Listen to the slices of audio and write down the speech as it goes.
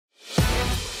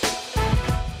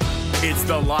It's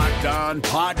the Locked On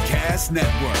Podcast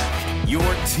Network, your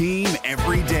team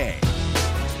every day.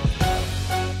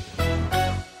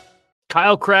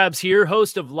 Kyle Krabs here,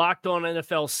 host of Locked On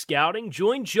NFL Scouting.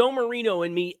 Join Joe Marino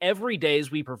and me every day as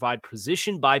we provide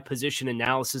position-by-position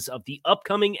analysis of the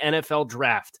upcoming NFL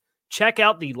Draft. Check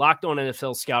out the Locked On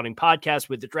NFL Scouting podcast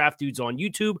with the Draft Dudes on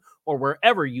YouTube or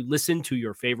wherever you listen to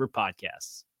your favorite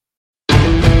podcasts.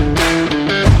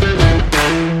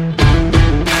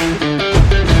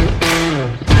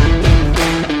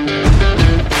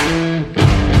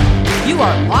 You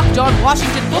are Locked On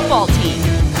Washington Football Team,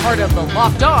 part of the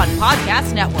Locked On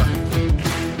Podcast Network.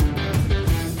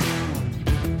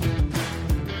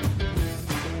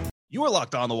 You are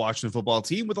Locked On the Washington Football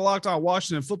Team with the Locked On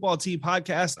Washington Football Team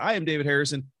podcast. I am David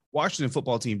Harrison, Washington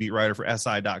Football Team beat writer for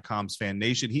SI.com's Fan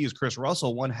Nation. He is Chris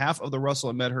Russell, one half of the Russell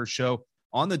and Medhurst show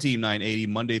on the Team 980,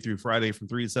 Monday through Friday from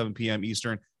 3 to 7 p.m.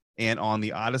 Eastern and on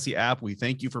the Odyssey app. We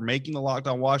thank you for making the Locked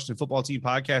On Washington Football Team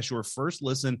podcast your first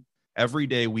listen every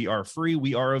day. We are free.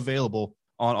 We are available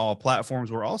on all platforms.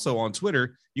 We're also on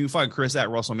Twitter. You can find Chris at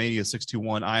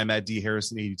WrestleMania621. I am at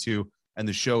DHarrison82, and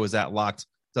the show is at Locked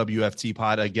WFT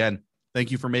Pod. Again,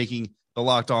 thank you for making the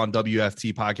Locked On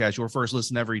WFT podcast your first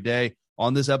listen every day.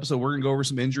 On this episode, we're going to go over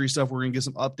some injury stuff. We're going to get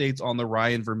some updates on the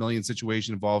Ryan Vermillion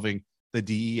situation involving the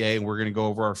DEA, and we're going to go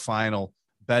over our final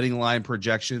betting line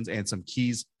projections and some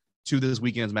keys to this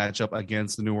weekend's matchup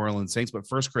against the New Orleans Saints. But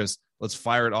first, Chris, let's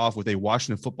fire it off with a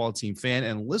Washington Football Team fan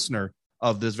and listener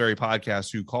of this very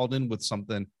podcast who called in with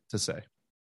something to say.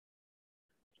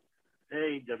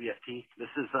 Hey, WFT. This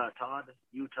is Todd,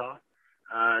 Utah.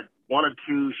 Wanted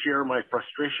to share my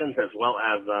frustrations as well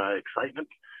as excitement.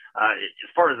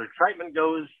 As far as excitement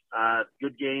goes,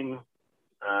 good game.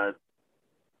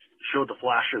 Showed the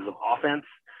flashes of offense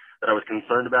that I was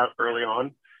concerned about early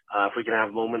on. If we can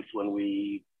have moments when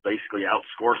we basically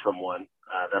outscore someone,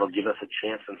 that'll give us a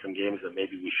chance in some games that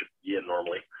maybe we should get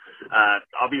normally.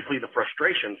 Obviously, the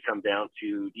frustrations come down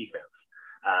to defense.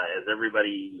 As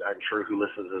everybody, I'm sure, who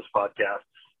listens to this podcast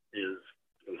is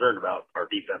concerned about, our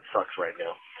defense sucks right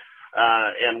now.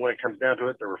 And when it comes down to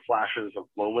it, there were flashes of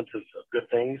moments of good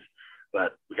things,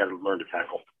 but we got to learn to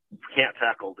tackle. If we can't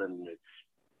tackle, then it's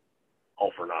all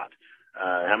for naught.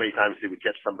 How many times did we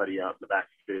catch somebody out in the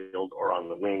backfield or on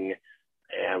the wing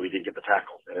and we didn't get the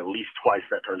tackle? And at least twice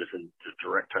that turned us into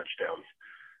direct touchdowns.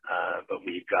 But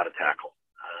we've got to tackle.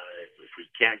 If we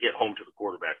can't get home to the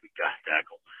quarterback, we've got to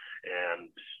tackle.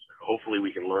 And hopefully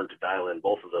we can learn to dial in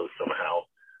both of those somehow.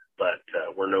 But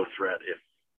we're no threat if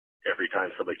every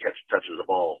time somebody touches the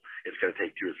ball, it's going to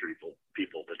take 2 or 3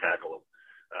 people to tackle them,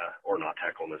 or not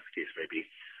tackle them, as the case may be.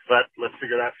 But let's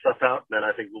figure that stuff out, and then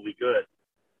I think we'll be good.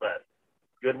 But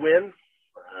good win,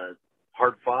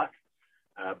 hard fought.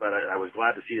 But I was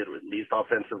glad to see that at least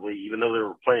offensively, even though there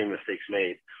were plenty of mistakes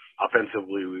made,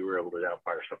 offensively we were able to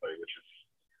outfire somebody, which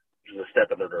is a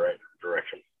step in the right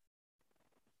direction.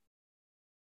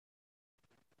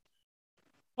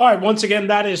 All right, once again,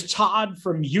 that is Todd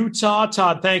from Utah.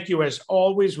 Todd, thank you as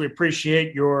always. We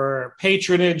appreciate your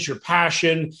patronage, your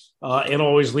passion, and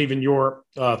always leaving your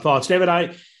thoughts. David,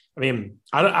 I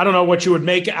don't know what you would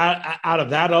make out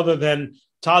of that other than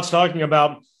Todd's talking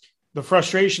about the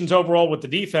frustrations overall with the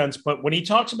defense. But when he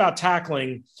talks about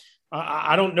tackling,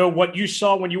 I don't know what you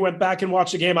saw when you went back and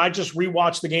watched the game. I just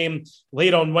rewatched the game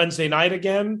late on Wednesday night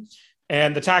again,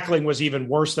 and the tackling was even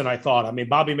worse than I thought. I mean,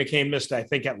 Bobby McCain missed, I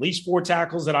think, at least 4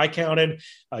 tackles that I counted.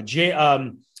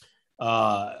 Landon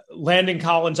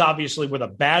Collins, obviously, with a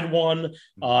bad one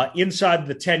inside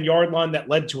the 10-yard line that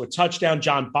led to a touchdown.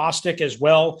 John Bostic as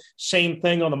well. Same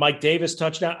thing on the Mike Davis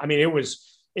touchdown. I mean,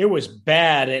 it was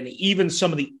bad. And even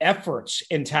some of the efforts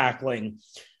in tackling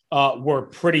were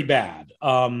pretty bad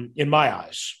in my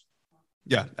eyes.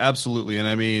 Yeah, absolutely. And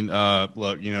I mean,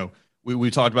 look,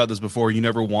 we talked about this before. You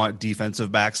never want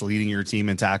defensive backs leading your team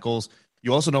in tackles.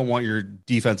 You also don't want your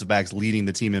defensive backs leading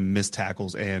the team in missed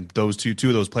tackles. And those two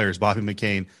of those players, Bobby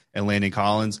McCain and Landon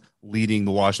Collins, leading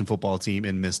the Washington Football Team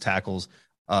in missed tackles.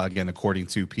 Again, according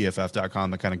to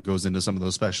PFF.com, that kind of goes into some of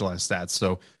those specialized stats.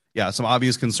 So, yeah, some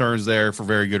obvious concerns there for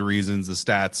very good reasons. The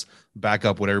stats back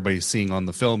up what everybody's seeing on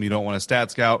the film. You don't want a stat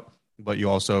scout, but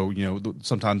you also,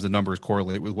 sometimes the numbers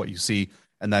correlate with what you see,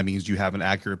 and that means you have an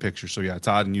accurate picture. So, yeah,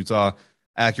 Todd in Utah,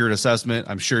 accurate assessment.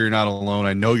 I'm sure you're not alone.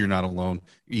 I know you're not alone.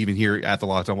 Even here at the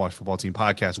Locked On Washington Football Team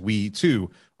podcast, we, too,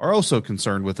 are also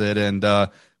concerned with it. And,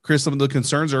 Chris, some of the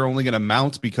concerns are only going to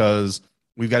mount because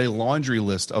we've got a laundry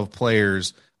list of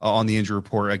players on the injury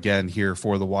report again here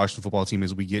for the Washington Football Team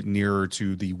as we get nearer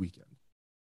to the weekend.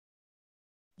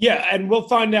 Yeah, and we'll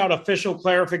find out official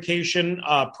clarification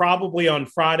probably on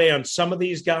Friday on some of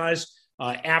these guys.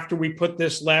 after we put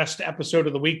this last episode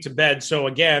of the week to bed. So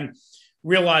again,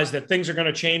 realize that things are going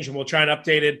to change, and we'll try and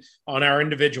update it on our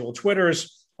individual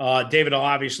Twitters. David will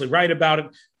obviously write about it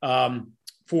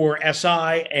for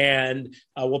SI, and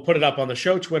we'll put it up on the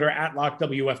show Twitter at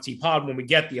LockWFTPod when we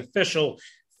get the official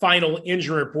final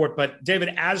injury report. But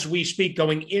David, as we speak,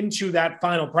 going into that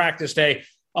final practice day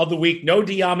of the week, no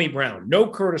De'Ami Brown, no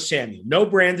Curtis Samuel, no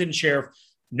Brandon Sheriff,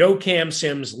 no Cam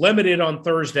Sims, limited on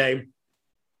Thursday.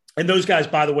 And those guys,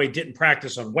 by the way, didn't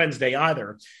practice on Wednesday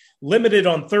either. Limited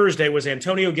on Thursday was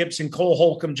Antonio Gibson, Cole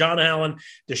Holcomb, John Allen,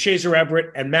 DeShazer Everett,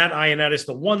 and Matt Ioannidis.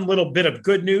 The one little bit of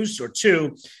good news, or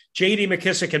two, J.D.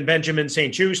 McKissick and Benjamin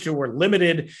St. Juste, who were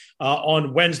limited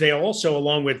on Wednesday also,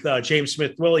 along with James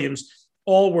Smith-Williams,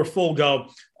 all were full go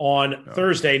on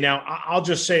Thursday. Now, I'll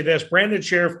just say this. Brandon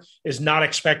Sheriff is not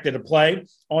expected to play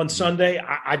on Sunday.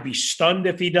 I'd be stunned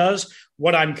if he does.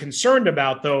 What I'm concerned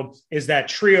about, though, is that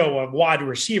trio of wide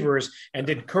receivers. And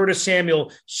did Curtis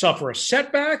Samuel suffer a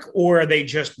setback, or are they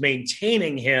just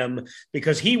maintaining him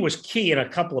because he was key in a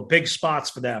couple of big spots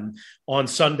for them on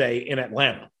Sunday in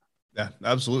Atlanta? Yeah,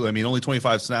 absolutely. I mean, only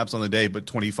 25 snaps on the day, but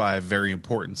 25 very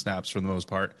important snaps for the most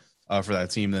part for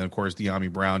that team. Then, of course,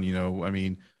 De'Ami Brown,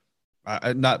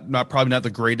 probably not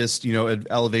the greatest,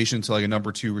 elevation to like a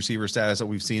number 2 receiver status that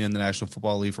we've seen in the National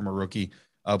Football League from a rookie.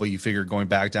 But you figure going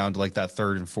back down to like that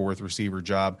 3rd and 4th receiver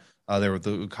job there with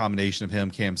the combination of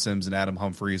him, Cam Sims, and Adam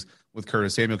Humphries with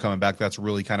Curtis Samuel coming back, that's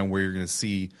really kind of where you're going to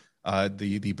see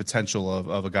the potential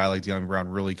of a guy like De'Ami Brown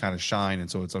really kind of shine.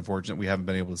 And so it's unfortunate we haven't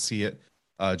been able to see it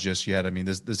just yet. I mean,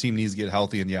 this team needs to get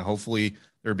healthy, and hopefully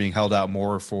they're being held out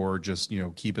more for just,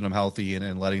 keeping them healthy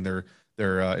and letting their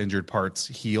injured parts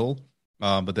heal.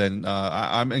 But then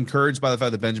I'm encouraged by the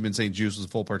fact that Benjamin St. Juste was a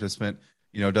full participant.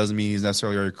 Doesn't mean he's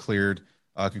necessarily already cleared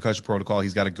concussion protocol.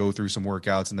 He's got to go through some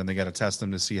workouts, and then they got to test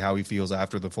him to see how he feels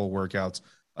after the full workouts,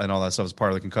 and all that stuff is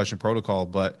part of the concussion protocol.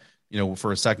 But,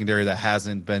 for a secondary that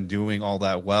hasn't been doing all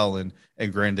that well, and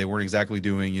granted, they weren't exactly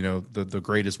doing, the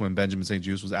greatest when Benjamin St.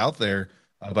 Juste was out there.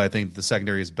 But I think the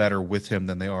secondary is better with him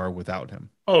than they are without him.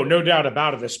 Oh, no doubt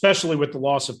about it, especially with the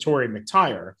loss of Torrey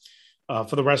McTyer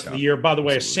for the rest of the year. By the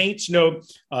way, a Saints note,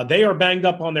 they are banged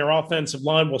up on their offensive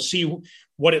line. We'll see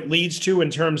what it leads to in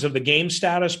terms of the game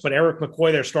status. But Eric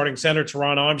McCoy, their starting center,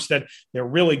 Teron Armstead, they're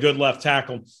really good left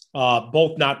tackle,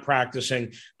 both not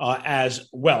practicing as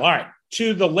well. All right.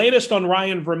 To the latest on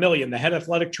Ryan Vermillion, the head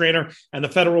athletic trainer and the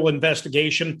federal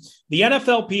investigation, the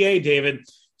NFLPA, David,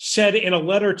 said in a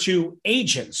letter to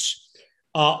agents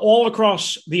all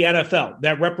across the NFL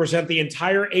that represent the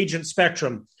entire agent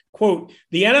spectrum, quote,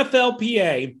 the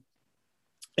NFLPA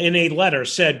in a letter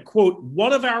said, quote,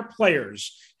 one of our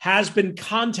players has been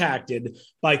contacted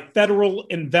by federal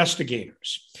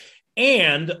investigators.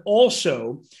 And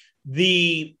also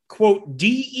the, quote,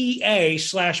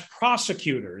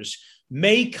 DEA/prosecutors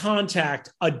may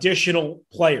contact additional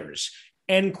players,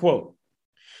 end quote.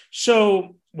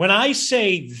 So when I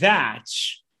say that,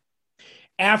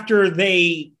 after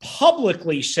they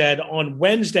publicly said on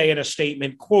Wednesday in a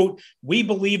statement, quote, we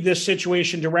believe this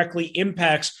situation directly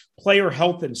impacts player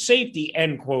health and safety,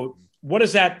 end quote, what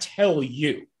does that tell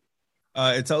you?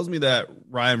 It tells me that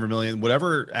Ryan Vermillion,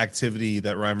 whatever activity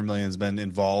that Ryan Vermillion has been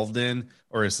involved in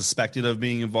or is suspected of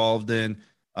being involved in,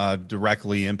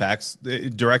 directly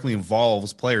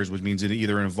involves players, which means it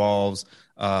either involves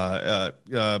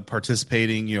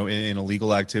participating, in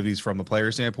illegal activities from a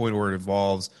player standpoint, or it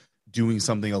involves doing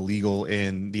something illegal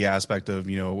in the aspect of,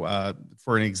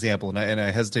 for an example, and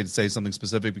I hesitate to say something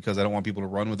specific because I don't want people to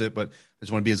run with it, but I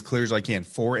just want to be as clear as I can.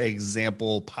 For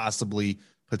example, potentially,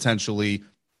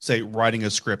 say, writing a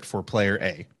script for player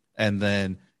A and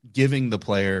then giving the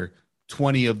player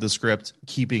 20 of the script,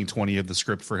 keeping 20 of the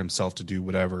script for himself to do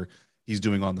whatever he's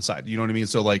doing on the side. You know what I mean?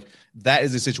 So like that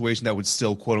is a situation that would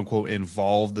still quote unquote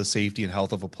involve the safety and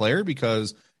health of a player,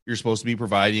 because you're supposed to be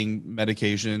providing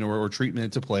medication or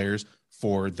treatment to players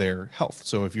for their health.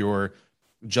 So if you're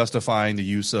justifying the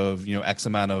use of, X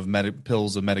amount of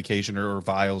pills of medication or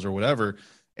vials or whatever,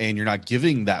 and you're not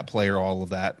giving that player all of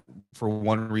that for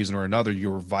one reason or another,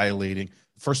 you're violating,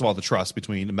 first of all, the trust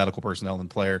between the medical personnel and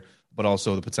player, but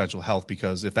also the potential health,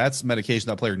 because if that's medication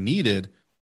that player needed,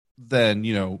 then,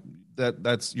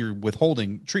 that's you're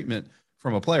withholding treatment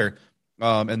from a player.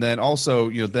 And then also,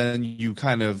 then you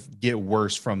kind of get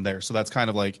worse from there. So that's kind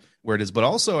of like where it is. But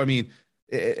also, I mean,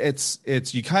 it's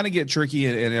you kind of get tricky,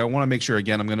 and I want to make sure,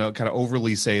 again, I'm going to kind of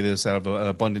overly say this out of an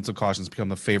abundance of caution. It's become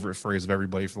the favorite phrase of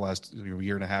everybody for the last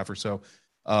year and a half or so.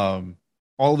 All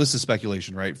of this is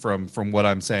speculation, right? From what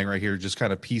I'm saying right here, just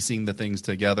kind of piecing the things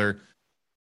together.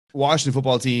 Washington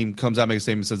football team comes out, makes a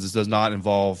statement, says this does not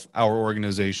involve our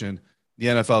organization, The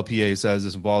NFLPA says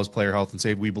this involves player health and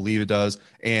safety. We believe it does.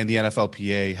 And the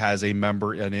NFLPA has a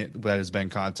member in it that has been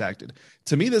contacted.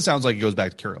 To me, this sounds like it goes back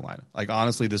to Carolina. Like,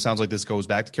 honestly, this sounds like this goes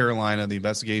back to Carolina. The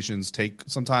investigations take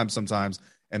sometimes,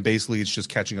 and basically it's just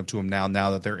catching up to them now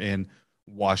that they're in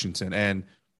Washington. And,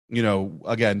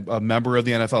 again, a member of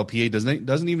the NFLPA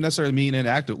doesn't even necessarily mean an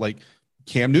active. Like,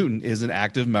 Cam Newton is an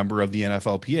active member of the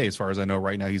NFLPA, as far as I know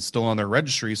right now. He's still on their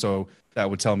registry, so that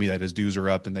would tell me that his dues are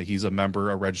up and that he's a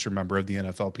registered member of the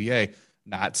NFLPA.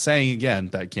 Not saying, again,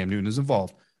 that Cam Newton is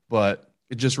involved, but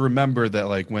just remember that,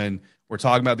 like, when we're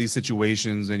talking about these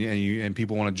situations and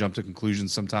people want to jump to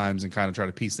conclusions sometimes and kind of try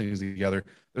to piece things together,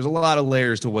 there's a lot of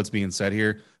layers to what's being said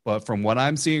here. But from what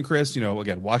I'm seeing, Chris,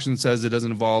 again, Washington says it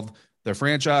doesn't involve their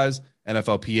franchise.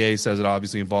 NFLPA says it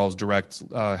obviously involves direct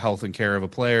health and care of a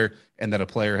player, and that a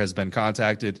player has been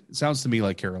contacted. It sounds to me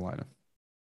like Carolina.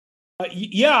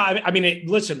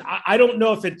 Listen, I don't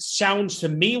know if it sounds to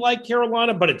me like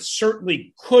Carolina, but it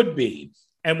certainly could be.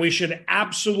 And we should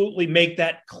absolutely make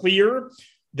that clear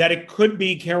that it could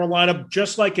be Carolina,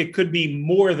 just like it could be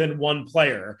more than one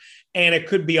player. And it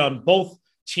could be on both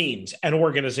teams and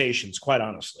organizations, quite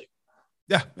honestly.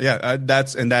 Yeah,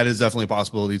 that is definitely a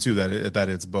possibility too, that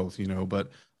it's both,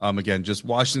 but again, just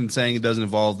Washington saying it doesn't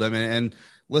involve them. And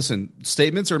listen,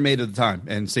 statements are made at the time,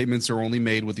 and statements are only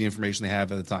made with the information they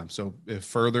have at the time. So if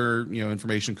further,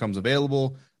 information comes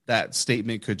available, that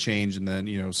statement could change. And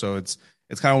then, so it's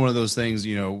kind of one of those things,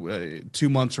 2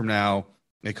 months from now,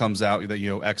 it comes out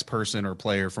that, X person or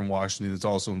player from Washington is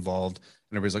also involved.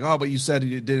 And everybody's like, oh, but you said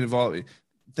it didn't involve.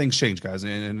 Things change, guys,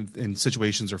 and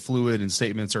situations are fluid, and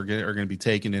statements are going to be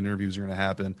taken, interviews are going to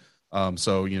happen.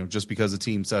 So, just because the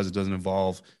team says it doesn't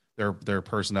involve their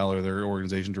personnel or their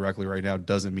organization directly right now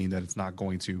doesn't mean that it's not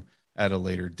going to at a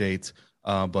later date.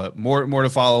 But more to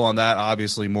follow on that.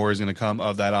 Obviously, more is going to come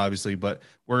of that, obviously, but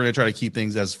we're going to try to keep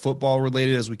things as football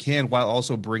related as we can, while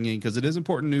also bringing, because it is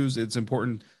important news. It's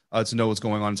important to know what's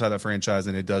going on inside that franchise,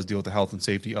 and it does deal with the health and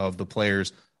safety of the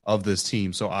players of this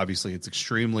team. So obviously it's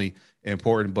extremely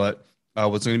important, but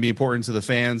what's going to be important to the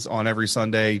fans on every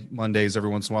Sunday, Mondays,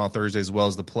 every once in a while, Thursdays, as well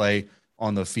as the play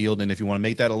on the field. And if you want to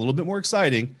make that a little bit more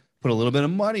exciting, put a little bit of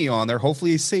money on there,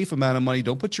 hopefully a safe amount of money.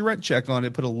 Don't put your rent check on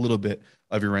it. Put a little bit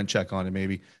of your rent check on it.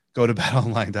 Maybe go to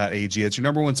betonline.ag. It's your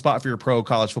number one spot for your pro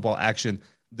college football action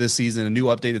this season. A new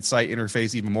updated site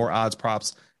interface, even more odds,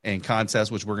 props, and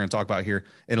contests, which we're going to talk about here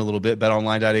in a little bit.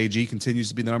 Betonline.ag continues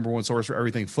to be the number one source for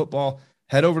everything football.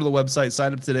 Head over to the website,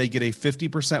 sign up today, get a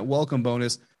 50% welcome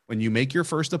bonus when you make your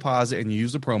first deposit and you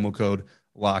use the promo code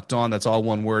Locked On. That's all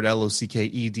one word,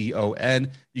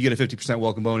 LOCKEDON. You get a 50%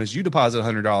 welcome bonus. You deposit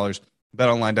 $100.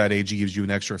 BetOnline.ag gives you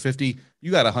an extra $50.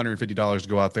 You got $150 to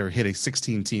go out there, hit a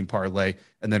 16-team parlay,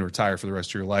 and then retire for the rest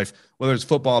of your life. Whether it's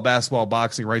football, basketball,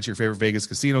 boxing, right to your favorite Vegas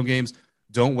casino games,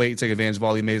 don't wait. Take advantage of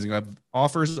all the amazing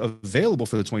offers available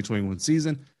for the 2021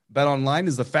 season. BetOnline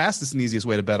is the fastest and easiest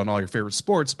way to bet on all your favorite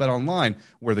sports. BetOnline,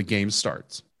 where the game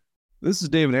starts. This is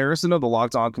David Harrison of the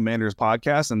Locked On Commanders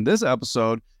podcast, and this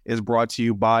episode is brought to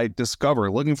you by Discover.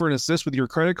 Looking for an assist with your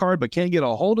credit card but can't get a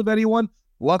hold of anyone?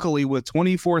 Luckily, with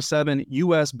 24/7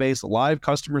 U.S.-based live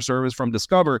customer service from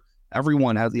Discover,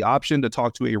 everyone has the option to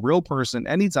talk to a real person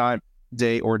anytime,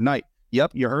 day or night.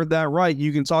 Yep, you heard that right.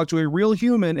 You can talk to a real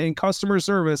human in customer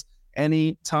service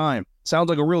anytime. Sounds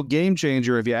like a real game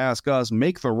changer if you ask us.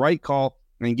 Make the right call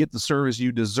and get the service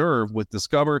you deserve with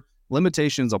Discover.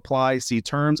 Limitations apply. See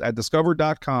terms at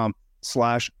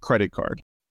discover.com/creditcard.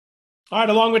 All right,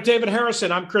 along with David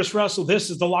Harrison, I'm Chris Russell. This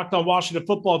is the Locked On Washington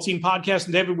Football Team podcast.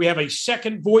 And David, we have a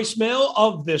second voicemail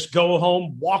of this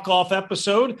go-home walk-off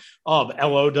episode of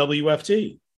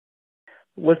LOWFT.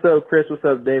 What's up, Chris? What's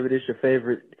up, David? It's your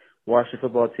favorite Washington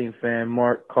Football Team fan,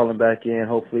 Mark, calling back in.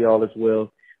 Hopefully all is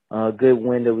well. Good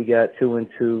win that we got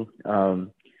 2-2. I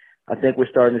think we're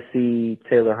starting to see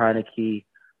Taylor Heineke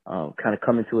kind of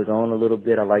come into his own a little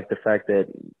bit. I like the fact that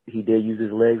he did use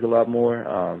his legs a lot more.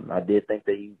 I did think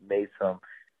that he made some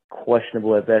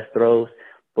questionable at best throws.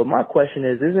 But my question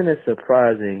is, isn't it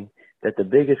surprising that the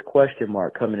biggest question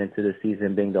mark coming into the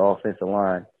season being the offensive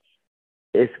line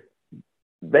is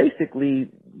basically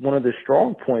one of the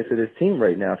strong points of this team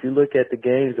right now? If you look at the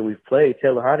games that we've played,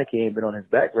 Taylor Heineke ain't been on his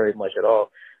back very much at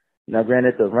all. Now,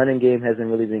 granted, the running game hasn't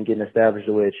really been getting established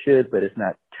the way it should, but it's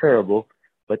not terrible.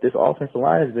 But this offensive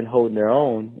line has been holding their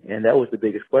own, and that was the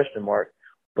biggest question mark.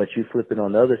 But you flip it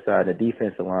on the other side, the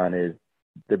defensive line is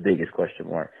the biggest question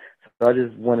mark. So I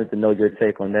just wanted to know your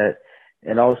take on that.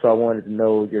 And also I wanted to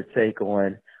know your take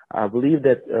on, I believe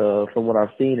that from what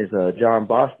I've seen is John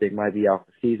Bostic might be out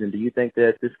for the season. Do you think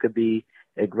that this could be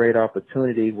a great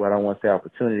opportunity? Well, I don't want to say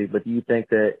opportunity, but do you think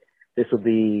that this will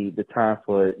be the time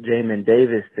for Jamin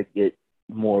Davis to get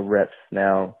more reps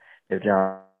now if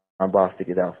John Bostic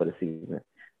is out for the season.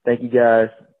 Thank you, guys.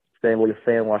 Staying with your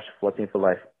fan, watch the 14 for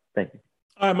life. Thank you.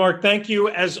 All right, Mark, thank you.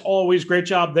 As always, great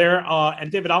job there.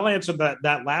 And David, I'll answer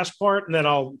that last part, and then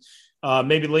I'll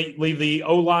maybe leave the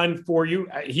O-line for you.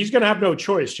 He's going to have no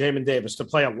choice, Jamin Davis, to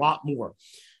play a lot more.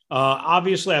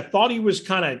 Obviously, I thought he was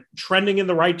kind of trending in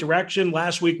the right direction.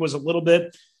 Last week was a little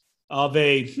bit of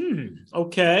a,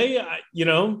 okay, a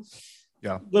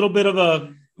little bit of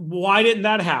a, why didn't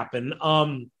that happen?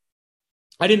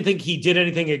 I didn't think he did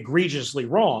anything egregiously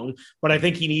wrong, but I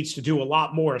think he needs to do a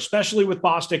lot more, especially with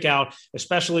Bostic out,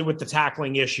 especially with the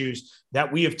tackling issues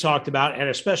that we have talked about, and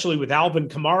especially with Alvin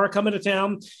Kamara coming to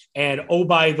town. And, oh,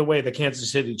 by the way, the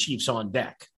Kansas City Chiefs on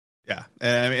deck. Yeah.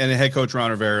 And head coach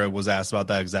Ron Rivera was asked about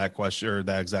that exact question or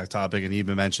that exact topic. And he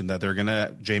even mentioned that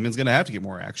Jamin's going to have to get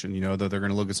more action, that they're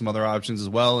going to look at some other options as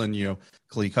well. And,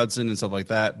 Khaleke Hudson and stuff like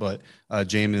that. But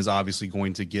Jamin is obviously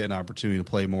going to get an opportunity to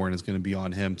play more, and it's going to be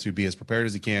on him to be as prepared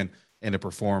as he can and to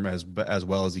perform as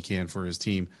well as he can for his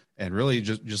team. And really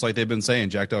just like they've been saying,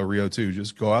 Jack Del Rio too,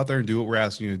 just go out there and do what we're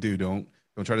asking you to do. Don't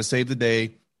try to save the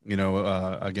day, just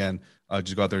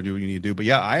go out there and do what you need to do. But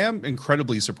yeah, I am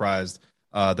incredibly surprised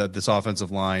that this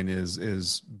offensive line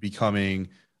is becoming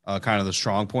kind of the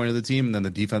strong point of the team, and then the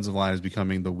defensive line is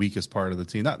becoming the weakest part of the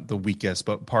team. Not the weakest,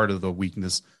 but part of the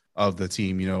weakness of the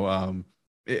team.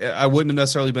 I wouldn't have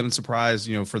necessarily been surprised,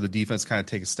 for the defense to kind of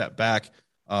take a step back.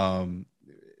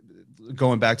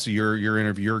 Going back to your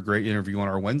interview, your great interview on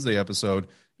our Wednesday episode,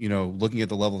 looking at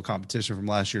the level of competition from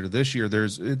last year to this year,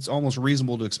 it's almost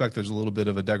reasonable to expect there's a little bit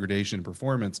of a degradation in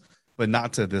performance, but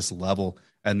not to this level.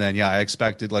 And then, I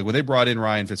expected, like when they brought in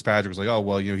Ryan Fitzpatrick, it was like, oh,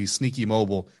 well, he's sneaky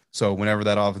mobile. So whenever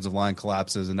that offensive line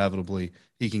collapses, inevitably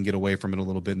he can get away from it a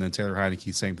little bit. And then Taylor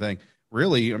Heineke, same thing.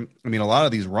 Really, a lot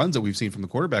of these runs that we've seen from the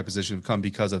quarterback position have come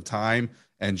because of time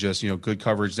and just, good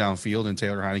coverage downfield. And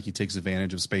Taylor Heineke takes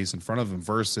advantage of space in front of him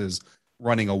versus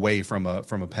running away from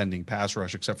a pending pass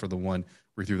rush, except for the one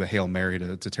where he threw the Hail Mary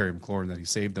to Terry McLaurin that he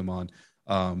saved them on.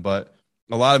 But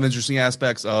a lot of interesting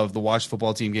aspects of the Washington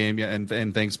football team game. Yeah,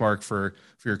 and thanks, Mark, for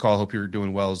your call. Hope you're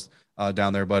doing well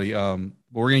down there, buddy. But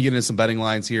we're going to get into some betting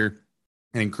lines here.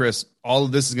 And, Chris, all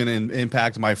of this is going to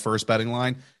impact my first betting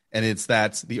line, and it's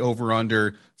that the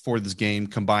over-under for this game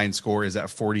combined score is at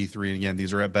 43. And, again,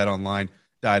 these are at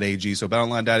betonline.ag. So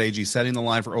betonline.ag setting the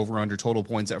line for over-under total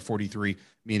points at 43,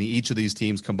 meaning each of these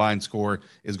teams' combined score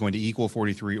is going to equal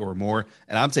 43 or more.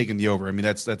 And I'm taking the over.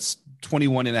 That's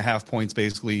 21.5 points,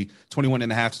 basically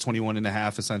 21.5 to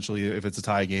 21.5, essentially, if it's a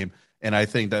tie game. And I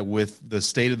think that with the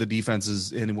state of the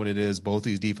defenses in what it is, both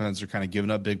these defenses are kind of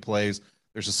giving up big plays.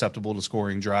 They're susceptible to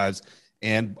scoring drives.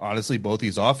 And honestly, both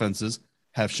these offenses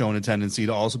have shown a tendency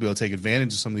to also be able to take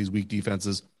advantage of some of these weak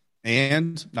defenses.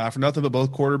 And not for nothing, but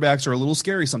both quarterbacks are a little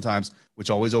scary sometimes, which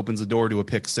always opens the door to a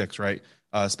pick six, right?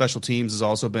 Special teams has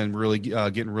also been really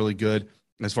getting really good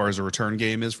as far as the return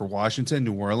game is for Washington.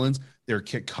 New Orleans, their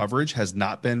kick coverage has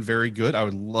not been very good. I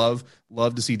would love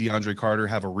to see DeAndre Carter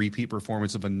have a repeat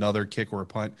performance of another kick or a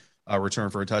punt return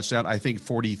for a touchdown. I think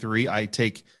 43, I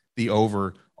take the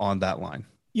over on that line.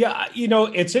 Yeah,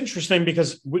 it's interesting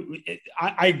because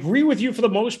I agree with you for the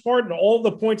most part and all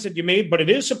the points that you made, but it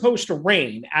is supposed to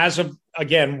rain as of,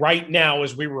 again, right now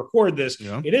as we record this.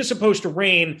 Yeah. It is supposed to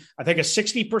rain, I think, a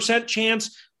 60%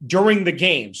 chance during the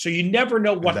game. So you never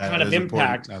know what kind of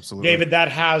impact, David,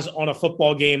 that has on a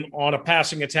football game, on a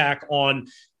passing attack, on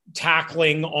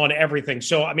tackling, on everything.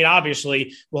 So,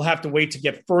 obviously, we'll have to wait to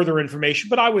get further information,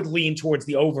 but I would lean towards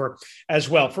the over as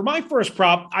well. For my first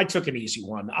prop, I took an easy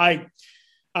one.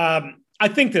 I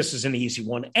think this is an easy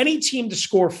one. Any team to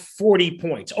score 40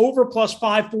 points, over plus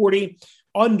 540,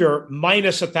 under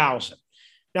minus 1,000.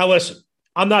 Now, listen,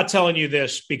 I'm not telling you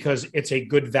this because it's a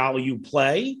good value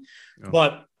play,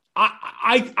 but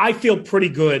I feel pretty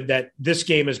good that this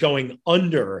game is going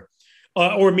under,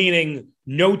 or meaning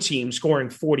no team scoring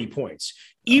 40 points.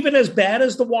 Even as bad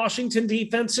as the Washington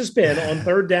defense has been on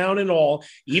third down and all,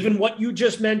 even what you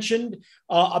just mentioned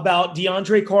about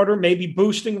DeAndre Carter maybe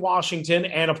boosting Washington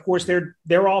and, of course,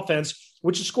 their offense,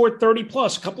 which has scored 30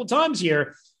 plus a couple of times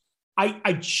here,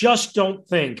 I just don't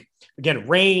think, again,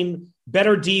 rain,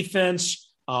 better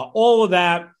defense, all of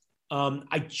that. And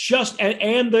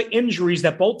the injuries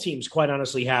that both teams quite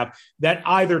honestly have, that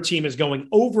either team is going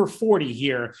over 40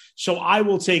 here. So I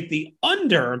will take the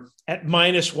under at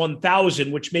minus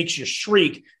 1,000, which makes you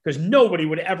shriek because nobody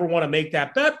would ever want to make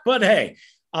that bet. But hey,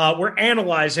 we're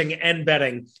analyzing and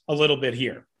betting a little bit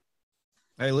here.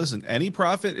 Hey, listen, any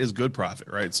profit is good profit,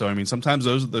 right? So, sometimes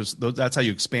those that's how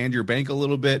you expand your bank a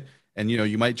little bit. And,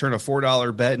 you might turn a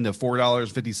 $4 bet into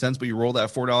 $4.50, but you roll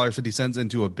that $4.50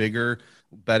 into a bigger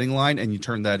betting line, and you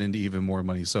turn that into even more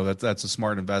money. So that's a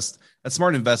smart invest. That's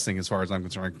smart investing as far as I'm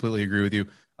concerned. I completely agree with you.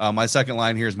 My second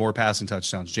line here is more passing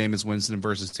touchdowns. Jameis Winston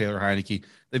versus Taylor Heineke.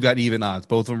 They've got even odds.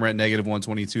 Both of them are at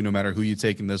 -122, no matter who you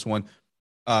take in this one.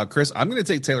 Chris, I'm going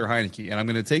to take Taylor Heineke, and I'm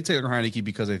going to take Taylor Heineke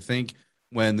because I think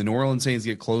when the New Orleans Saints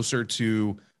get closer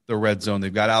to the red zone,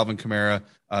 they've got Alvin Kamara,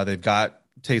 they've got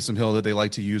Taysom Hill that they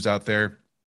like to use out there,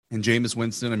 and Jameis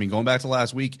Winston. I mean, going back to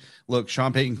last week, look,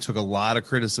 Sean Payton took a lot of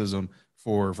criticism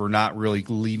for not really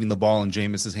leaving the ball in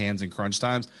Jameis's hands in crunch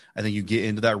times. I think you get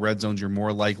into that red zone, you're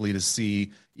more likely to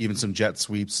see even some jet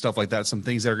sweeps, stuff like that, some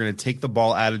things that are going to take the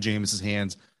ball out of Jameis's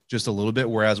hands just a little bit.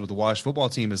 Whereas with the Washington football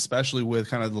team, especially with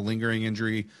kind of the lingering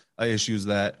injury issues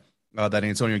that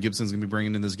Antonio Gibson's going to be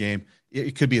bringing in this game,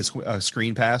 it could be a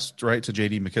screen pass, right, to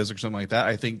J.D. McKissick or something like that.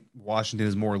 I think Washington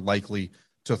is more likely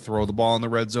to throw the ball in the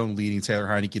red zone, leading Taylor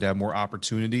Heineke to have more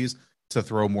opportunities to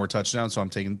throw more touchdowns. So I'm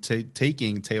taking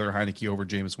Taylor Heineke over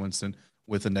Jameis Winston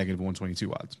with a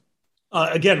 -122 odds.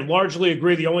 Again, largely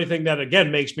agree. The only thing that,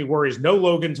 again, makes me worry is no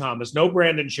Logan Thomas, no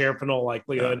Brandon Sheriff in all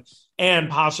likelihood, and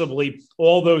possibly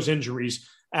all those injuries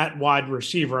at wide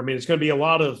receiver. I mean, it's going to be a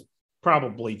lot of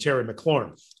probably Terry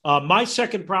McLaurin. My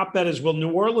second prop bet is, will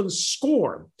New Orleans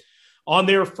score on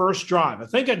their first drive? I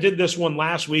think I did this one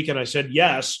last week, and I said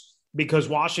yes, because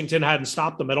Washington hadn't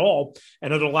stopped them at all,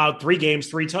 and it allowed 3 games,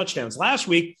 3 touchdowns. Last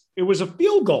week, it was a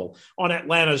field goal on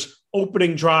Atlanta's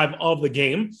opening drive of the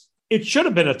game. It should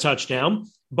have been a touchdown,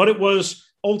 but it was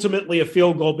ultimately a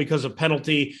field goal because of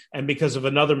penalty and because of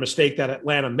another mistake that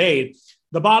Atlanta made.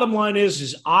 The bottom line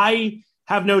is I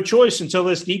have no choice until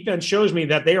this defense shows me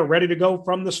that they are ready to go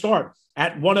from the start.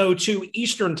 At 1:02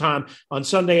 Eastern time on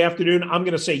Sunday afternoon, I'm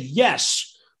going to say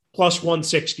yes,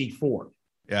 +164.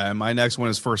 Yeah, and my next one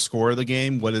is first score of the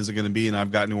game. What is it going to be? And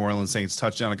I've got New Orleans Saints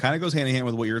touchdown. It kind of goes hand in hand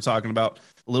with what you're talking about,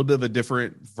 a little bit of a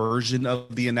different version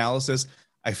of the analysis.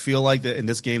 I feel like that in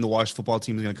this game, the Washington football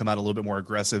team is going to come out a little bit more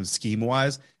aggressive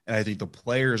scheme-wise, and I think the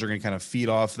players are going to kind of feed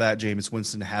off that. Jameis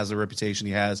Winston has the reputation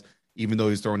he has, even though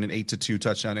he's thrown an 8-2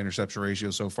 touchdown interception ratio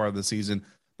so far this season.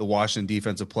 The Washington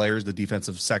defensive players, the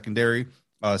defensive secondary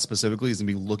specifically, is going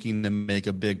to be looking to make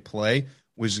a big play,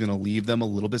 which is going to leave them a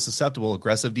little bit susceptible.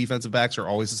 Aggressive defensive backs are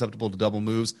always susceptible to double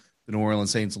moves. The New Orleans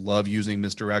Saints love using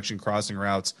misdirection, crossing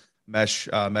routes, mesh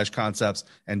concepts,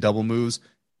 and double moves.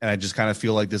 And I just kind of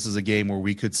feel like this is a game where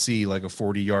we could see like a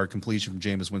 40-yard completion from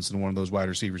Jameis Winston, one of those wide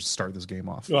receivers, to start this game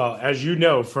off. Well, as you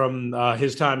know from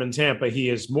his time in Tampa, he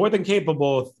is more than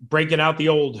capable of breaking out the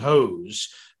old hose,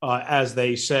 as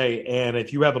they say. And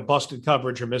if you have a busted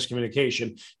coverage or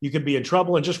miscommunication, you could be in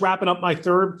trouble. And just wrapping up my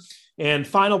third and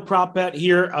final prop bet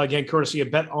here, again, courtesy of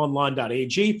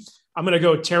betonline.ag. I'm going to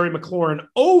go Terry McLaurin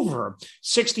over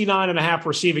 69.5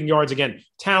 receiving yards. Again,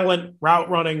 talent, route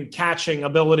running, catching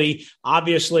ability.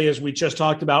 Obviously, as we just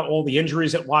talked about, all the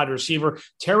injuries at wide receiver.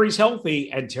 Terry's healthy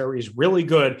and Terry's really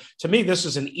good. To me, this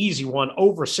is an easy one,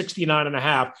 over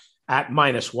 69.5 at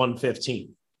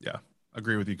 -115. Yeah,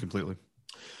 agree with you completely.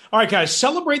 All right, guys,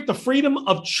 celebrate the freedom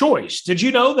of choice. Did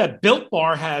you know that Built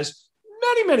Bar has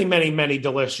many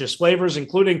delicious flavors,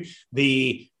 including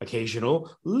the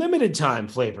occasional limited time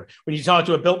flavor? When you talk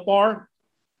to a Built Bar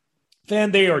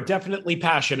fan, they are definitely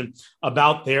passionate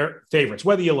about their favorites.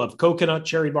 Whether you love coconut,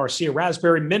 cherry barcia,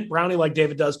 raspberry, mint brownie like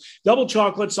David does, double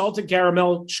chocolate, salted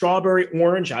caramel, strawberry,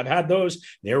 orange. I've had those.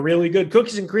 They're really good.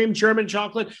 Cookies and cream, German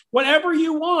chocolate, whatever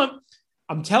you want.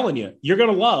 I'm telling you, you're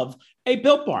going to love a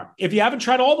Built Bar. If you haven't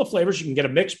tried all the flavors, you can get a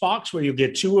mix box where you'll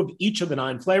get 2 of each of the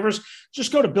 9 flavors.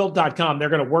 Just go to Built.com. They're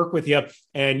going to work with you,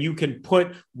 and you can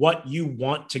put what you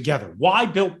want together. Why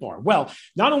Built Bar? Well,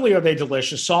 not only are they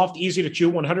delicious, soft, easy to chew,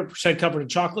 100% covered in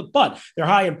chocolate, but they're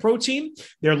high in protein,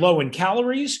 they're low in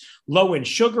calories, low in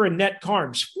sugar and net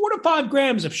carbs. 4 to 5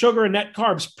 grams of sugar and net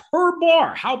carbs per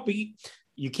bar.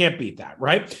 You can't beat that,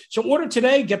 right? So order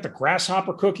today, get the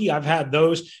grasshopper cookie. I've had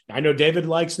those. I know David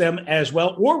likes them as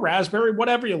well, or raspberry,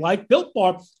 whatever you like. Built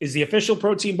Bar is the official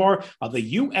protein bar of the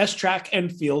U.S. Track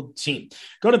and Field team.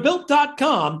 Go to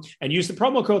Built.com and use the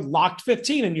promo code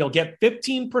LOCKED15 and you'll get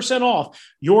 15% off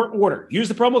your order. Use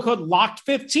the promo code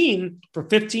LOCKED15 for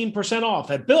 15% off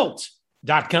at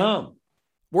Built.com.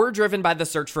 We're driven by the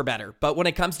search for better, but when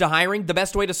it comes to hiring, the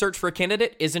best way to search for a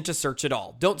candidate isn't to search at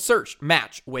all. Don't search,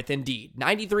 match with Indeed.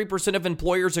 93% of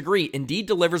employers agree Indeed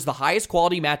delivers the highest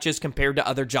quality matches compared to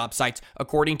other job sites,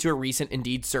 according to a recent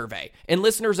Indeed survey. And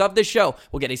listeners of this show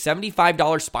will get a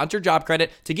 $75 sponsored job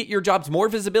credit to get your jobs more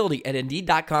visibility at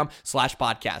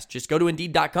Indeed.com/podcast. Just go to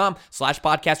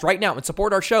Indeed.com/podcast right now and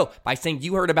support our show by saying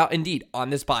you heard about Indeed on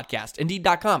this podcast.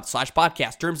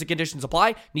 Indeed.com/podcast. Terms and conditions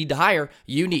apply. Need to hire?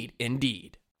 You need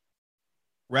Indeed.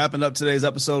 Wrapping up today's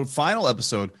episode, final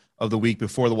episode of the week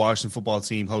before the Washington football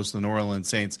team hosts the New Orleans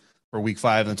Saints for week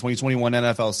 5 in the 2021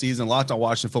 NFL season. Locked on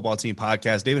Washington Football Team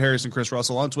podcast. David Harrison, Chris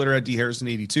Russell on Twitter at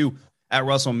DHarrison82, at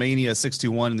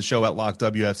WrestleMania621, and the show at Lock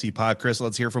WFT Pod. Chris,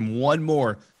 let's hear from one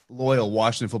more loyal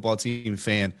Washington Football Team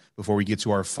fan before we get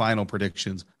to our final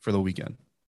predictions for the weekend.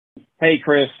 Hey,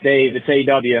 Chris, Dave, it's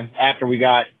AW. After we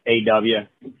got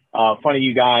AW, funny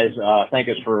you guys thank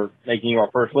us for making you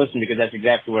our first listen, because that's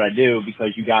exactly what I do,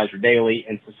 because you guys are daily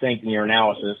and succinct in your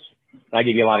analysis. And I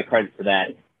give you a lot of credit for that.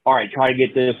 All right, try to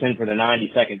get this in for the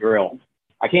 90-second drill.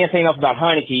 I can't say enough about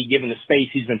Heineke, given the space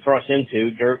he's been thrust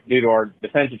into due to our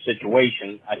defensive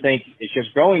situation. I think it's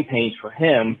just growing pains for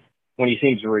him when he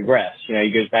seems to regress. You know, he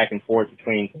goes back and forth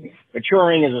between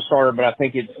maturing as a starter, but I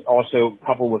think it's also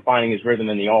coupled with finding his rhythm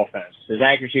in the offense. His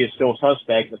accuracy is still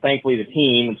suspect, but thankfully the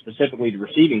team, and specifically the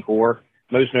receiving core,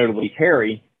 most notably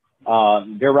Terry,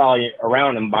 they're rallying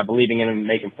around him by believing in him and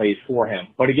making plays for him.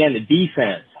 But again, the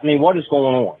defense, I mean, what is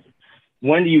going on?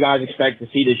 When do you guys expect to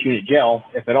see this unit gel,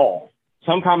 if at all?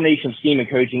 Some combination of scheme and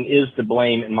coaching is to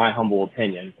blame, in my humble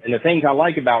opinion. And the things I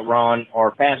like about Ron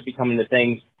are fast becoming the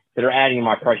things that are adding to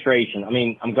my frustration. I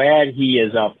mean, I'm glad he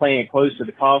is playing it close to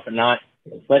the cuff and not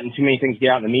letting too many things get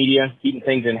out in the media, keeping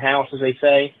things in-house, as they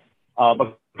say.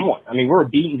 But come on. I mean, we're a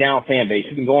beaten down fan base.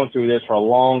 We've been going through this for a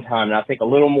long time, and I think a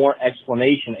little more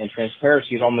explanation and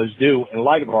transparency is almost due in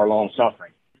light of our long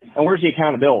suffering. And where's the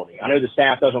accountability? I know the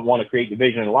staff doesn't want to create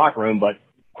division in the locker room, but,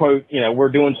 quote, you know,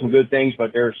 we're doing some good things,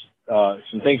 but there's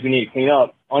some things we need to clean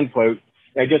up, unquote.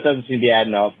 It just doesn't seem to be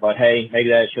adding up. But, hey, maybe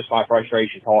that's just my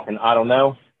frustration talking. I don't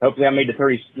know. Hopefully I made the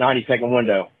 90-second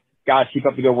window. Guys, keep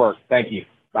up the good work. Thank you.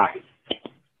 Bye.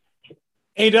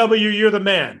 AW, you're the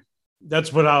man.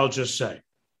 That's what I'll just say.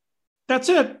 That's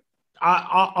it.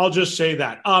 I'll just say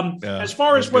that. As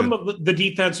far as when the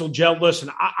defense will gel, listen,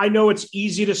 I know it's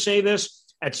easy to say this.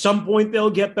 At some point, they'll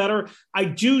get better. I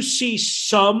do see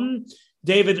some,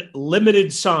 David,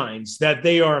 limited signs that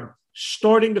they are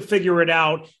starting to figure it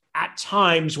out at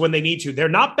times when they need to. They're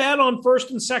not bad on first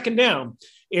and second down.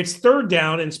 It's third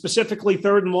down, and specifically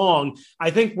third and long. I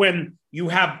think when you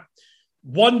have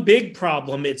one big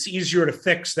problem, it's easier to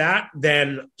fix that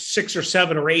than 6 or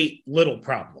 7 or 8 little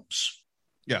problems.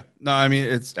 Yeah, no, I mean,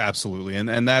 it's absolutely.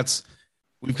 And that's,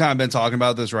 we've kind of been talking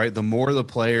about this, right? The more the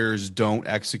players don't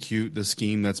execute the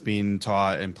scheme that's being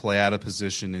taught and play out of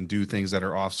position and do things that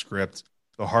are off script,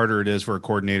 the harder it is for a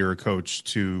coordinator or coach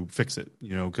to fix it,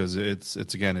 you know, because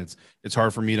it's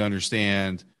hard for me to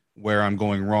understand where I'm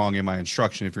going wrong in my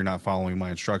instruction if you're not following my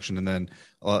instruction. And then,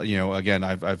 you know, again,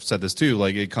 I've said this too,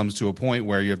 like it comes to a point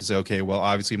where you have to say, okay, well,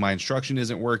 obviously my instruction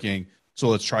isn't working, so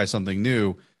let's try something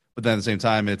new. But then at the same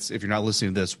time, it's, if you're not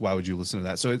listening to this, why would you listen to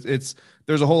that? So it's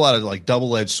there's a whole lot of like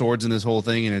double-edged swords in this whole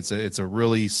thing, and it's a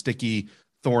really sticky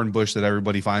thorn bush that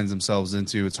everybody finds themselves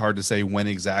into. It's hard to say when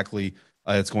exactly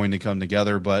it's going to come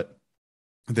together, but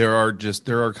there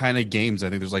are kind of games, I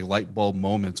think there's like light bulb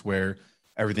moments where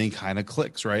everything kind of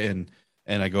clicks, right?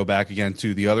 And I go back again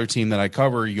to the other team that I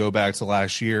cover. You go back to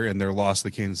last year and their loss to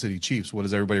the Kansas City Chiefs. What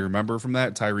does everybody remember from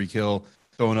that? Tyreek Hill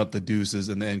throwing up the deuces,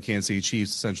 and then Kansas City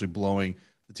Chiefs essentially blowing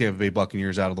the Tampa Bay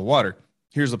Buccaneers out of the water.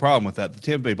 Here's the problem with that. The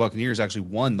Tampa Bay Buccaneers actually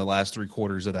won the last 3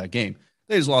 quarters of that game.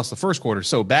 They just lost the first quarter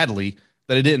so badly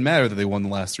that it didn't matter that they won the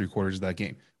last 3 quarters of that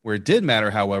game. Where it did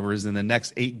matter, however, is in the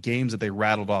next 8 games that they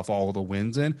rattled off all of the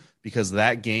wins in, because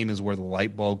that game is where the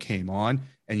light bulb came on,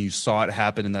 and you saw it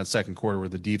happen in that second quarter where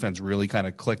the defense really kind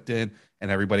of clicked in,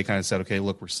 and everybody kind of said, okay,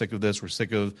 look, we're sick of this. We're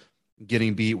sick of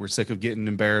getting beat. We're sick of getting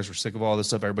embarrassed. We're sick of all this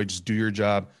stuff. Everybody just do your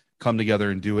job, come together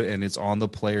and do it, and it's on the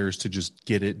players to just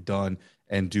get it done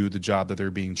and do the job that they're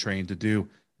being trained to do.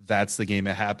 That's the game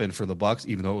that happened for the Bucs,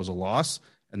 even though it was a loss.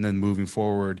 And then moving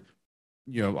forward,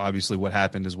 you know, obviously what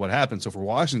happened is what happened. So for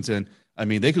Washington, I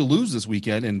mean, they could lose this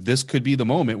weekend, and this could be the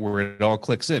moment where it all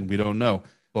clicks in. We don't know.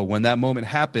 But when that moment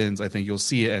happens, I think you'll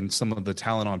see it, and some of the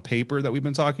talent on paper that we've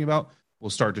been talking about will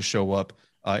start to show up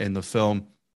in the film.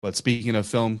 But speaking of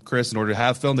film, Chris, in order to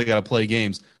have film, they got to play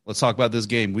games. Let's talk about this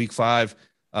game. Week 5,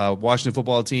 Washington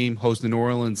football team hosts the New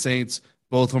Orleans Saints.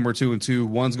 Both of them are 2-2.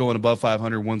 One's going above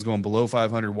 500. One's going below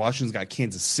 500. Washington's got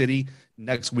Kansas City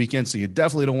next weekend, so you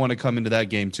definitely don't want to come into that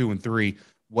game 2-3.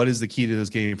 What is the key to this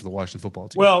game for the Washington football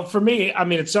team? Well, for me, I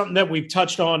mean, it's something that we've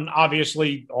touched on,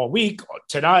 obviously, all week,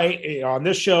 tonight, on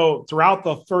this show, throughout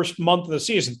the first month of the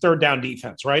season, third down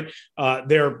defense, right?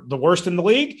 They're the worst in the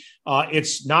league.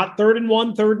 It's not 3rd and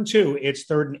 1, 3rd and 2. It's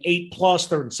 3rd and 8+,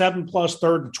 3rd and 7+,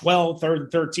 3rd and 12, 3rd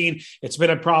and 13. It's been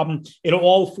a problem in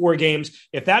all 4 games.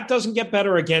 If that doesn't get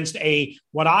better against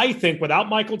what I think, without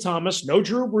Michael Thomas, no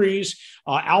Drew Brees,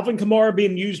 Alvin Kamara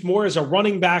being used more as a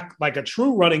running back, like a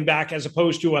true running back, as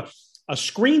opposed to a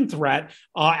screen threat,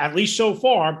 at least so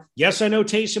far. Yes, I know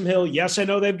Taysom Hill. Yes, I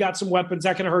know they've got some weapons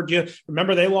that can hurt you.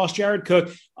 Remember, they lost Jared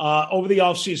Cook over the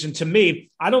offseason. To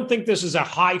me, I don't think this is a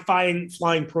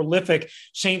high-flying, prolific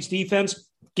Saints defense.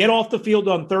 Get off the field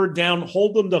on third down,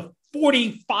 hold them to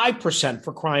 45%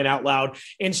 for crying out loud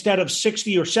instead of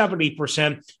 60 or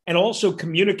 70%. And also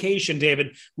communication,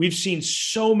 David. We've seen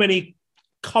so many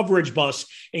coverage busts,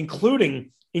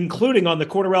 including on the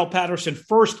Cordarrelle Patterson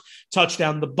first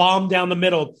touchdown, the bomb down the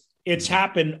middle. It's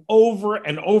happened over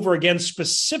and over again,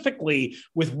 specifically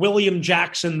with William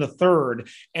Jackson III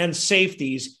and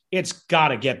safeties. It's got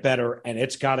to get better, and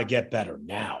it's got to get better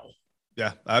now.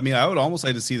 Yeah, I mean, I would almost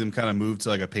like to see them kind of move to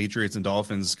like a Patriots and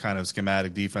Dolphins kind of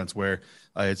schematic defense where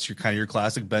it's your kind of your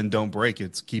classic bend, don't break.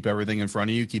 It's keep everything in front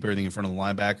of you, keep everything in front of the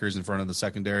linebackers, in front of the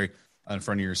secondary, in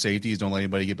front of your safeties. Don't let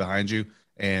anybody get behind you,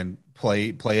 and play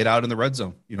it out in the red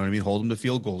zone. You know what I mean? Hold them to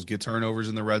field goals, get turnovers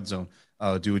in the red zone,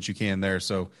 do what you can there.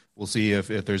 So we'll see if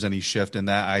there's any shift in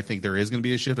that. I think there is going to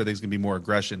be a shift. I think it's going to be more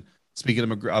aggression. Speaking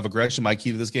of aggression, my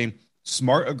key to this game,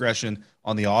 smart aggression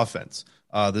on the offense.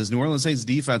 This New Orleans Saints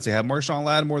defense, they have Marshawn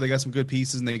Lattimore. They got some good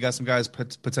pieces, and they got some guys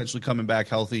potentially coming back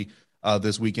healthy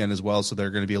this weekend as well. So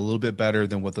they're going to be a little bit better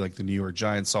than what the New York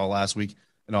Giants saw last week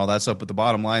and all that stuff. But the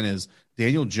bottom line is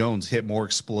Daniel Jones hit more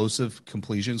explosive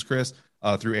completions, Chris,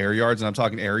 through air yards. And I'm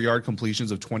talking air yard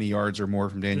completions of 20 yards or more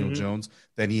from Daniel Jones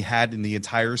than he had in the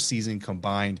entire season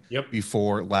combined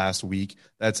before last week.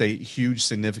 That's a huge,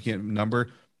 significant number.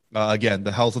 Again,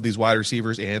 the health of these wide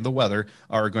receivers and the weather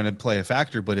are going to play a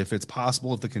factor. But if it's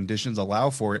possible, if the conditions allow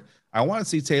for it, I want to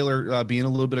see Taylor being a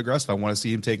little bit aggressive. I want to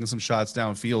see him taking some shots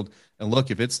downfield. And look,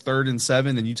 if it's 3rd and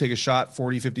 7 and you take a shot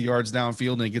 40, 50 yards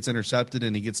downfield and it gets intercepted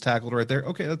and he gets tackled right there,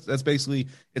 okay, that's basically,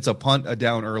 it's a punt, a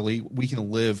down early. We can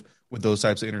live with those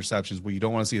types of interceptions, but you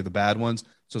don't want to see the bad ones.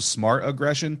 So smart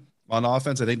aggression on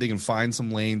offense. I think they can find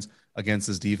some lanes against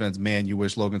this defense. Man, you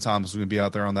wish Logan Thomas was going to be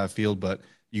out there on that field, but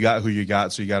you got who you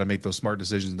got, so you got to make those smart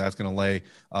decisions. And that's going to lay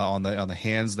on the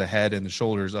hands, the head, and the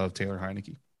shoulders of Taylor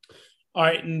Heinicke. All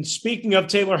right, and speaking of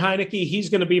Taylor Heinicke, he's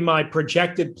going to be my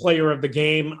projected player of the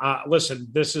game. Listen,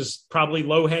 this is probably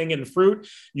low-hanging fruit.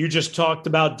 You just talked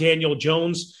about Daniel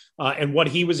Jones and what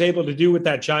he was able to do with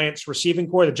that Giants receiving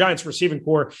core. The Giants receiving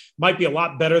core might be a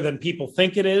lot better than people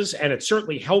think it is, and it's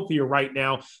certainly healthier right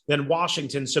now than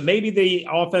Washington. So maybe the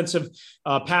offensive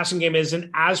passing game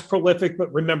isn't as prolific,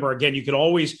 but remember, again, you could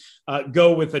always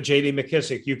go with a J.D.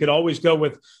 McKissick. You could always go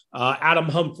with Adam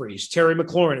Humphries. Terry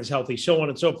McLaurin is healthy, so on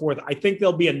and so forth. I think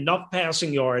there'll be enough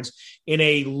passing yards in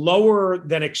a lower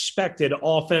than expected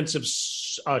offensive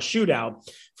shootout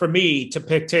for me to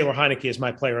pick Taylor Heinicke as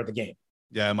my player of the game.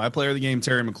 Yeah, my player of the game,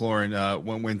 Terry McLaurin.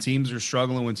 When teams are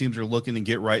struggling, when teams are looking to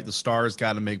get right, the stars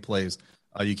got to make plays.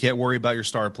 You can't worry about your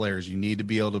star players. You need to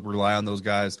be able to rely on those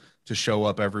guys to show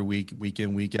up every week, week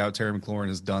in, week out. Terry McLaurin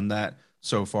has done that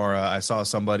so far. I saw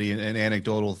somebody, an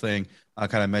anecdotal thing,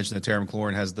 kind of mentioned that Terry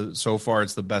McLaurin has so far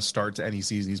it's the best start to any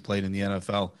season he's played in the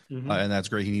NFL, and that's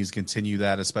great. He needs to continue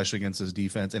that, especially against his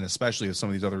defense, and especially if some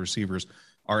of these other receivers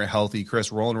aren't healthy.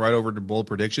 Chris, rolling right over to bold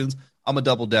predictions. I'm a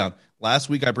double down. Last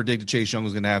week I predicted Chase Young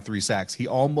was going to have 3 sacks. He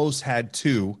almost had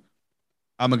 2.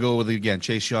 I'm going to go with it again.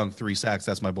 Chase Young, 3 sacks.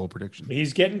 That's my bold prediction.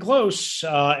 He's getting close,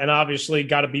 and obviously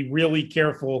got to be really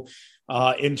careful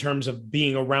in terms of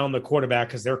being around the quarterback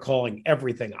because they're calling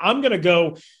everything. I'm going to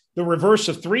go the reverse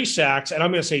of 3 sacks, and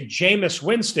I'm going to say Jameis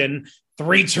Winston,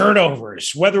 3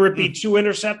 turnovers, whether it be 2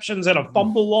 interceptions and a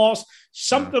fumble loss,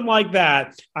 something like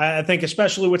that. I think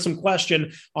especially with some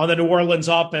question on the New Orleans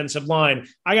offensive line,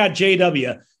 I got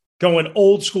JW going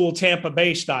old school Tampa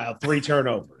Bay style, 3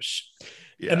 turnovers.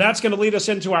 Yeah. And that's going to lead us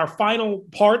into our final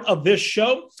part of this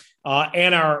show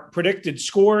and our predicted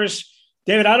scores.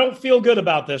 David, I don't feel good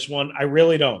about this one. I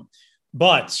really don't.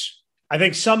 But I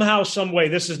think somehow, some way,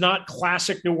 this is not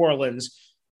classic New Orleans.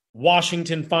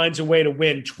 Washington finds a way to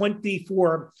win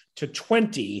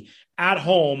 24-20 at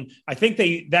home. I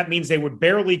think that means they would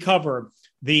barely cover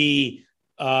the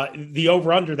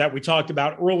over-under that we talked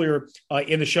about earlier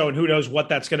in the show, and who knows what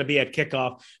that's going to be at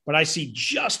kickoff. But I see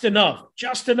just enough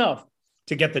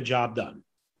to get the job done.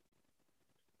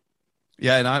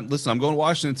 Yeah, and I'm going to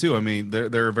Washington too. I mean,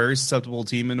 they're a very susceptible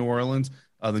team in New Orleans.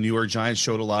 The New York Giants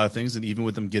showed a lot of things, and even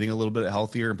with them getting a little bit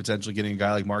healthier and potentially getting a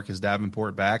guy like Marcus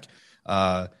Davenport back,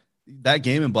 that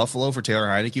game in Buffalo for Taylor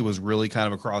Heinicke was really kind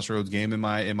of a crossroads game in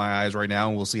my eyes right now,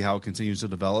 and we'll see how it continues to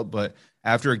develop. But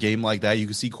after a game like that, you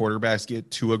can see quarterbacks get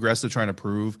too aggressive trying to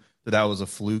prove that was a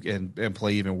fluke and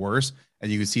play even worse,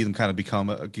 and you can see them kind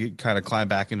of climb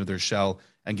back into their shell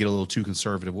and get a little too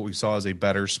conservative. What we saw is a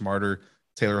better, smarter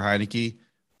Taylor Heinicke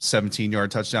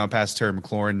 17-yard touchdown pass. Terry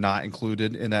McLaurin not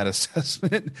included in that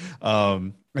assessment.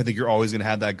 I think you're always going to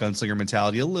have that gunslinger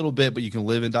mentality a little bit, but you can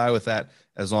live and die with that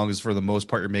as long as for the most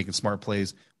part you're making smart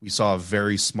plays. We saw a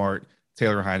very smart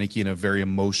Taylor Heineke in a very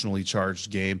emotionally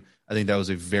charged game. I think that was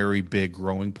a very big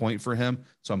growing point for him.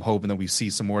 So I'm hoping that we see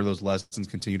some more of those lessons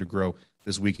continue to grow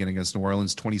this weekend against New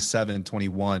Orleans.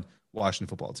 27-21 Washington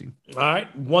football team. All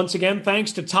right. Once again,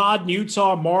 thanks to Todd,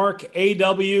 Utah, Mark,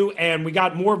 AW, and we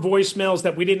got more voicemails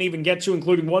that we didn't even get to,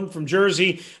 including one from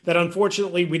Jersey that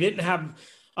unfortunately we didn't have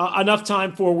enough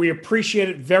time for. We appreciate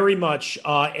it very much,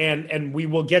 and we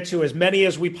will get to as many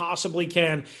as we possibly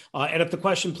can. And if the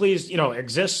question, please,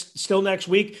 exists still next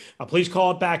week, please call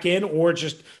it back in or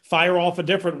just fire off a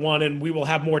different one, and we will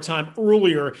have more time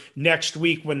earlier next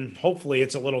week when hopefully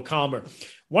it's a little calmer.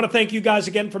 Want to thank you guys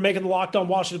again for making the Locked On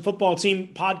Washington Football Team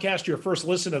podcast your first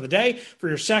listen of the day. For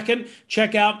your second,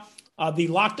 check out the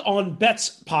Locked On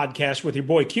Bets podcast with your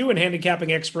boy Q and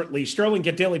handicapping expert Lee Sterling.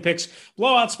 Get daily picks,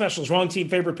 blowout specials, wrong team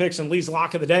favorite picks, and Lee's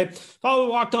lock of the day. Follow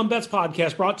the Locked On Bets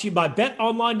podcast brought to you by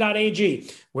betonline.ag,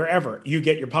 wherever you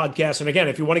get your podcasts. And again,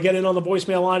 if you want to get in on the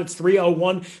voicemail line, it's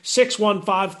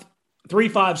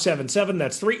 301-615-3577.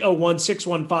 That's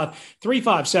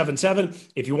 301-615-3577.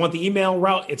 If you want the email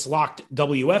route, it's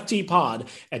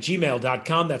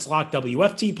lockedwftpod@gmail.com. That's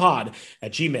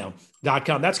lockedwftpod@gmail.com.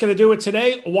 That's going to do it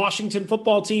today, Washington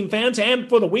football team fans, and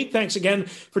for the week. Thanks again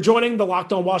for joining the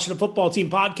Locked On Washington Football Team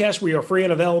podcast. We are free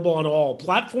and available on all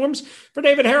platforms. For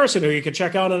David Harrison, who you can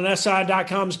check out on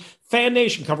SI.com's Fan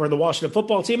Nation covering the Washington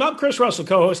football team, I'm Chris Russell,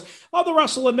 co-host of the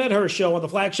Russell and Medhurst Show on the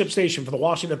flagship station for the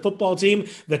Washington football team,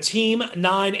 the Team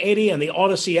 980 and the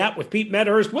Odyssey app with Pete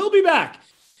Medhurst. We'll be back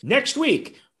next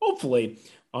week, hopefully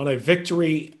on a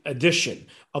victory edition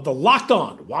of the Locked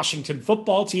On Washington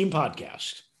Football Team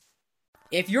podcast.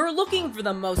 If you're looking for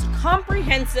the most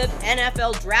comprehensive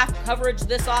NFL draft coverage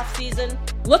this offseason,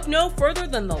 look no further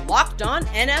than the Locked On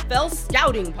NFL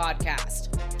Scouting Podcast.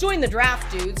 Join the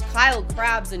draft dudes, Kyle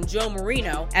Krabs and Joe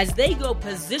Marino, as they go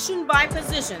position by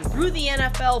position through the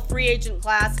NFL free agent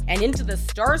class and into the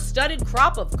star-studded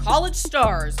crop of college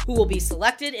stars who will be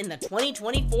selected in the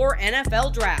 2024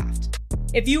 NFL Draft.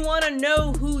 If you want to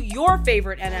know who your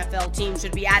favorite NFL team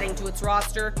should be adding to its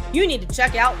roster, you need to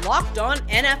check out Locked On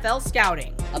NFL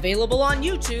Scouting, available on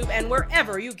YouTube and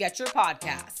wherever you get your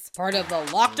podcasts. Part of the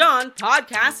Locked On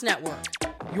Podcast Network,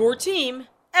 your team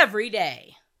every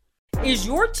day. Is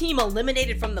your team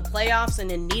eliminated from the playoffs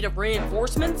and in need of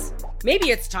reinforcements?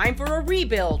 Maybe it's time for a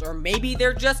rebuild, or maybe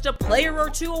they're just a player or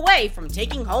two away from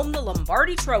taking home the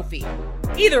Lombardi Trophy.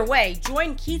 Either way,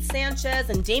 join Keith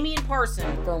Sanchez and Damian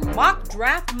Parson for Mock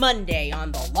Draft Monday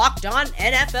on the Locked On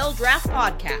NFL Draft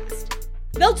Podcast.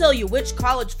 They'll tell you which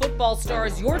college football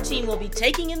stars your team will be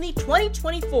taking in the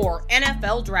 2024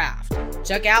 NFL Draft.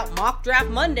 Check out Mock Draft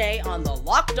Monday on the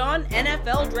Locked On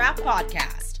NFL Draft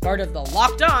Podcast, part of the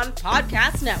Locked On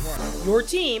Podcast Network, your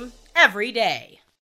team every day.